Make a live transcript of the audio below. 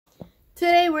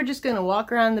Today we're just going to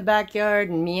walk around the backyard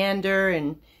and meander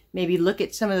and maybe look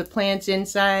at some of the plants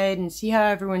inside and see how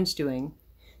everyone's doing.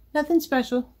 Nothing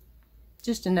special,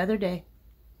 just another day.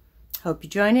 Hope you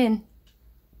join in.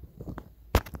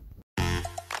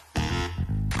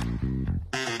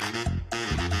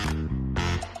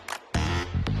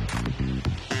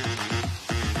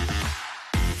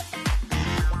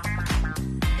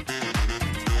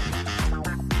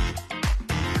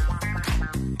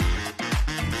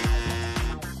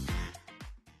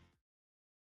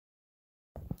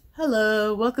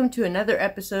 Hello, welcome to another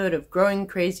episode of Growing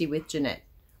Crazy with Jeanette.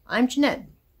 I'm Jeanette,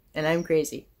 and I'm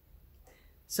crazy.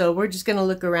 So we're just going to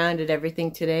look around at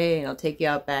everything today, and I'll take you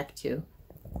out back too.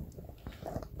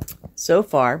 So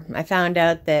far, I found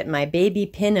out that my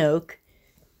baby Pinoak,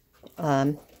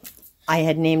 I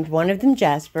had named one of them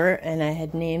Jasper, and I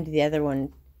had named the other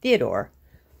one Theodore.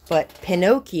 But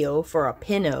Pinocchio for a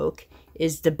Pinoak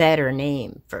is the better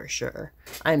name for sure.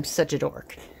 I'm such a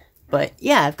dork. But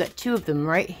yeah, I've got two of them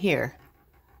right here.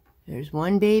 There's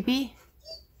one baby,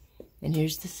 and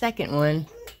here's the second one.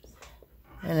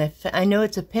 And I know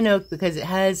it's a Pinoak because it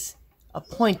has a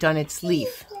point on its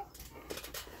leaf,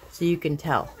 so you can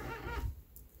tell.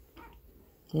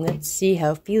 And let's see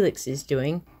how Felix is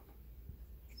doing.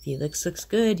 Felix looks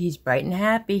good. He's bright and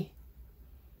happy.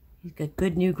 He's got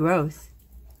good new growth,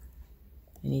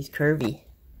 and he's curvy.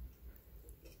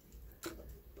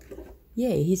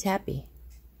 Yay, he's happy.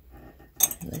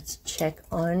 Let's check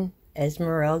on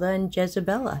Esmeralda and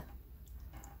Jezebella.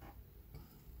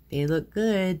 They look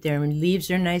good. Their leaves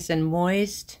are nice and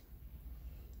moist.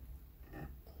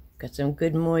 Got some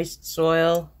good moist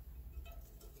soil.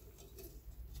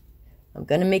 I'm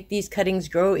going to make these cuttings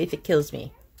grow if it kills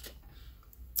me.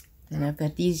 And I've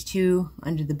got these two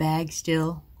under the bag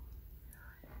still.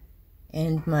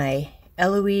 And my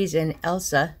Eloise and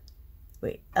Elsie,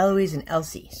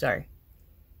 sorry.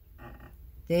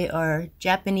 They are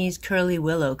Japanese curly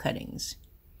willow cuttings.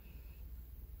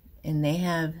 And they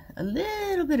have a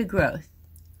little bit of growth.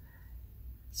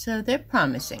 So they're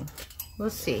promising. We'll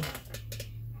see.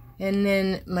 And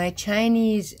then my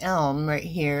Chinese elm right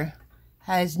here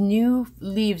has new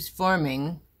leaves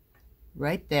forming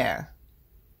right there.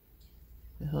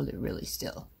 I hold it really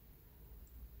still.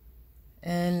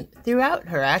 And throughout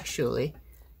her, actually,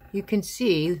 you can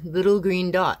see little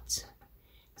green dots.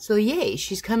 So yay,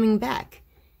 she's coming back.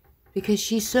 Because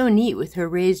she's so neat with her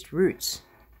raised roots.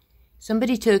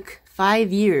 Somebody took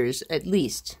 5 years at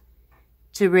least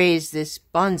to raise this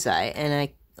bonsai, and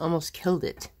I almost killed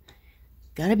it.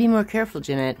 Gotta be more careful,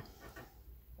 Jeanette.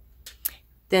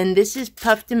 Then this is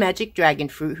Puff the Magic Dragon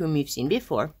Fruit, whom you've seen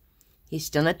before. He's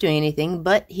still not doing anything,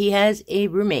 but he has a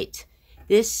roommate.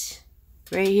 This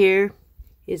right here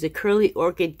is a curly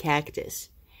orchid cactus.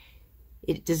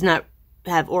 It does not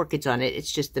have orchids on it,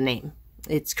 it's just the name.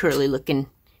 It's curly looking.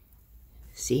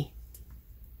 See,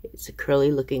 it's a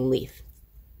curly looking leaf.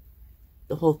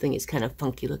 The whole thing is kind of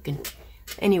funky looking.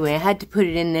 Anyway, I had to put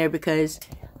it in there because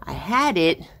I had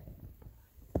it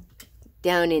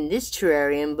down in this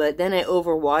terrarium, but then I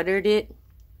overwatered it.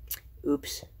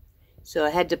 Oops. So I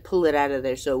had to pull it out of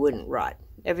there so it wouldn't rot.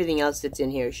 Everything else that's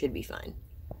in here should be fine.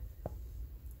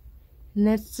 And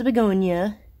that's the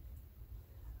begonia.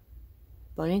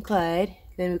 Bonnie and Clyde.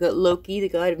 Then we've got Loki, the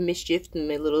god of mischief, and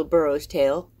my little burrow's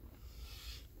tail.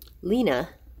 Lena,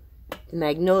 the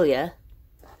magnolia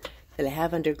that I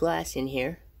have under glass in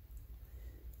here.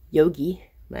 Yogi,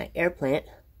 my air plant.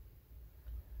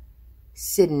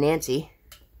 Sid and Nancy,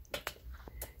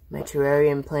 my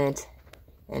terrarium plant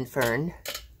and fern.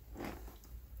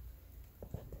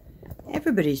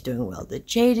 Everybody's doing well. The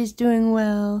Jade is doing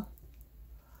well.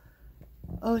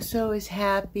 Oso is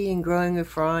happy and growing a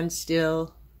frond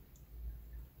still.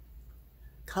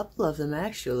 A couple of them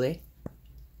actually.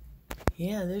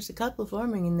 Yeah, there's a couple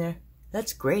forming in there.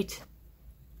 That's great.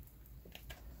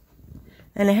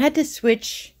 And I had to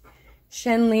switch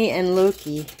Shenley and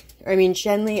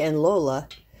Shenley and Lola.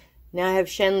 Now I have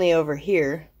Shenley over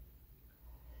here.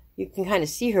 You can kind of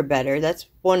see her better. That's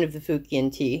one of the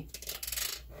Fukien Tea.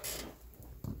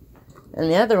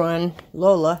 And the other one,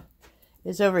 Lola,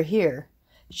 is over here.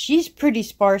 She's pretty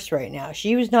sparse right now.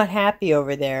 She was not happy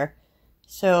over there.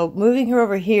 So moving her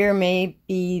over here may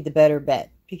be the better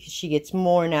bet, because she gets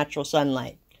more natural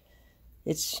sunlight.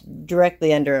 It's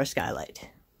directly under a skylight.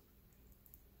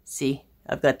 See,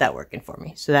 I've got that working for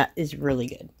me. So that is really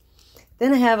good.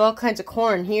 Then I have all kinds of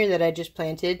corn here that I just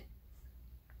planted.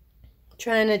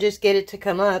 Trying to just get it to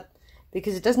come up,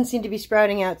 because it doesn't seem to be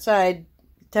sprouting outside.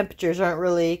 Temperatures aren't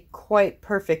really quite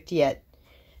perfect yet.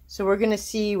 So we're going to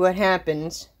see what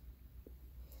happens.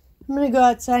 I'm going to go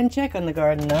outside and check on the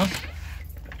garden though.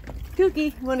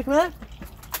 Cookie, you want to come up?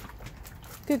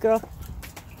 Good girl.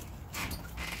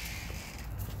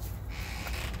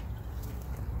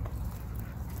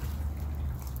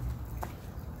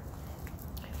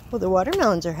 Well, the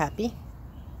watermelons are happy.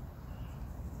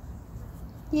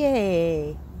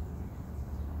 Yay!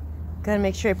 Gotta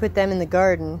make sure I put them in the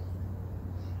garden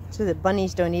so that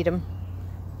bunnies don't eat them,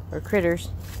 or critters.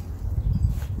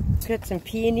 Got some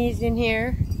peonies in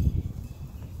here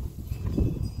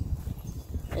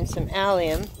and some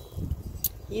allium.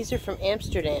 These are from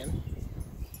Amsterdam.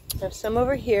 I have some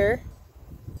over here,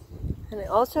 and I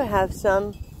also have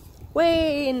some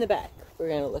way in the back we're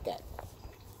going to look at.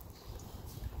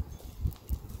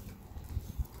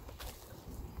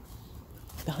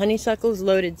 The honeysuckle's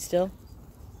loaded still.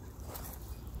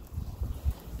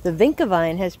 The vinca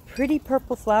vine has pretty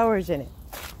purple flowers in it.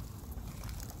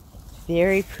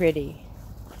 Very pretty.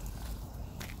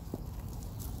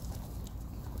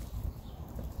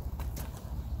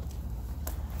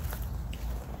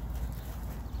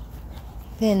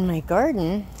 Then my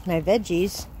garden, my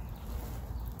veggies,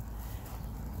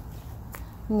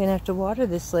 I'm going to have to water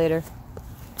this later.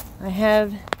 I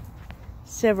have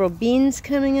several beans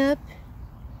coming up,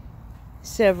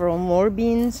 several more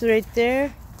beans right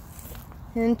there,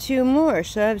 and 2 more.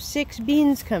 So I have 6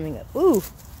 beans coming up. Ooh,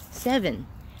 7.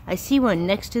 I see one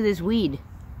next to this weed.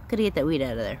 Gotta get that weed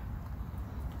out of there.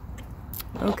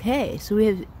 Okay, so we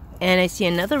have, and I see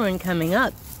another one coming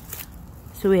up.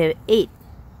 So we have 8.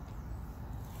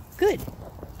 Good.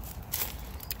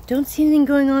 Don't see anything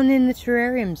going on in the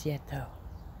terrariums yet, though.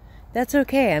 That's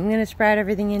okay. I'm gonna sprout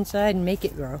everything inside and make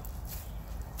it grow.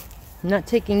 I'm not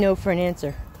taking no for an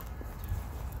answer.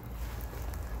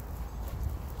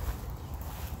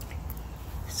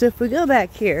 So if we go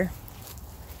back here,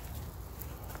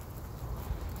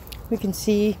 we can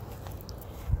see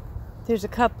there's a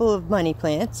couple of money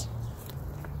plants.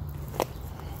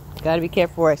 Gotta be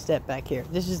careful where I step back here.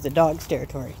 This is the dog's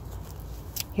territory.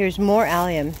 Here's more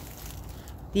allium.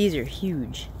 These are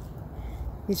huge.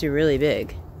 These are really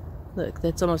big. Look,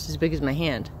 that's almost as big as my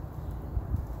hand.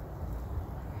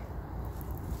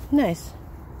 Nice.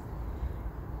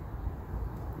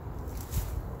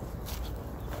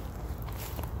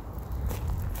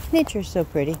 Nature's so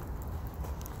pretty.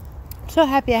 I'm so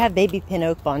happy I have baby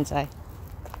Pinoak bonsai.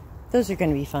 Those are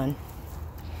going to be fun.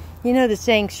 You know the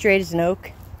saying, straight as an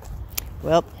oak?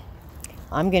 Well,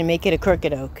 I'm going to make it a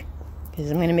crooked oak. Because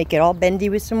I'm going to make it all bendy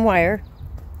with some wire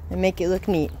and make it look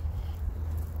neat.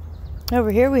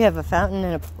 Over here we have a fountain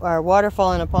and a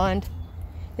waterfall in a pond.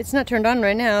 It's not turned on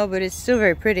right now, but it's still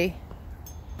very pretty.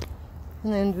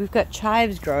 And then we've got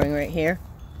chives growing right here.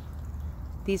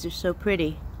 These are so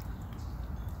pretty.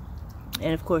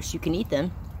 And of course you can eat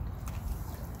them.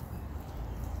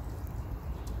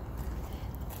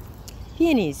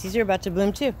 Peonies, these are about to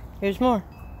bloom too. Here's more.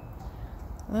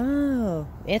 Oh,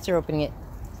 ants are opening it.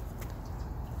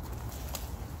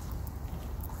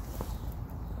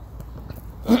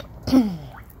 The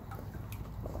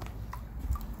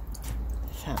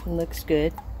fountain looks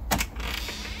good.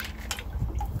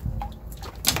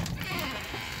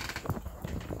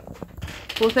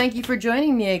 Well, thank you for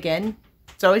joining me again.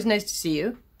 It's always nice to see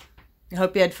you. I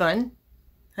hope you had fun.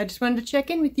 I just wanted to check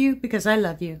in with you because I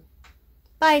love you.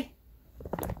 Bye.